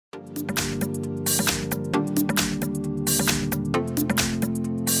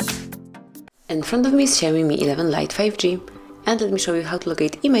In front of me is Xiaomi Mi 11 Lite 5G, and let me show you how to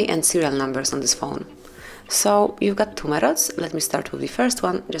locate IMEI and serial numbers on this phone. So you've got two methods. Let me start with the first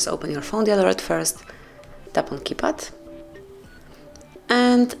one. Just open your phone dialer at first, tap on keypad,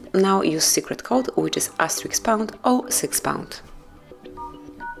 and now use secret code, which is *#06#.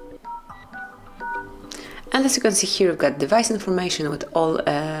 And as you can see here, you've got device information with all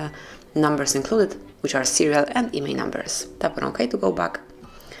numbers included, which are serial and IMEI numbers. Tap on OK to go back.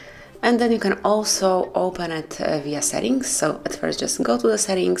 And then you can also open it via settings. So at first just go to the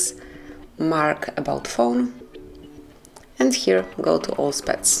settings, mark about phone, and here go to all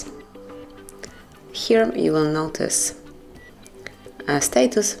specs. Here you will notice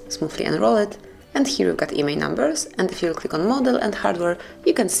status, smoothly enroll it, and here you've got IMEI numbers, and if you click on model and hardware,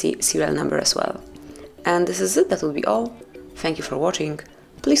 you can see serial number as well. And this is it, that will be all. Thank you for watching,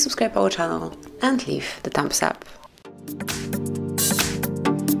 please subscribe our channel and leave the thumbs up.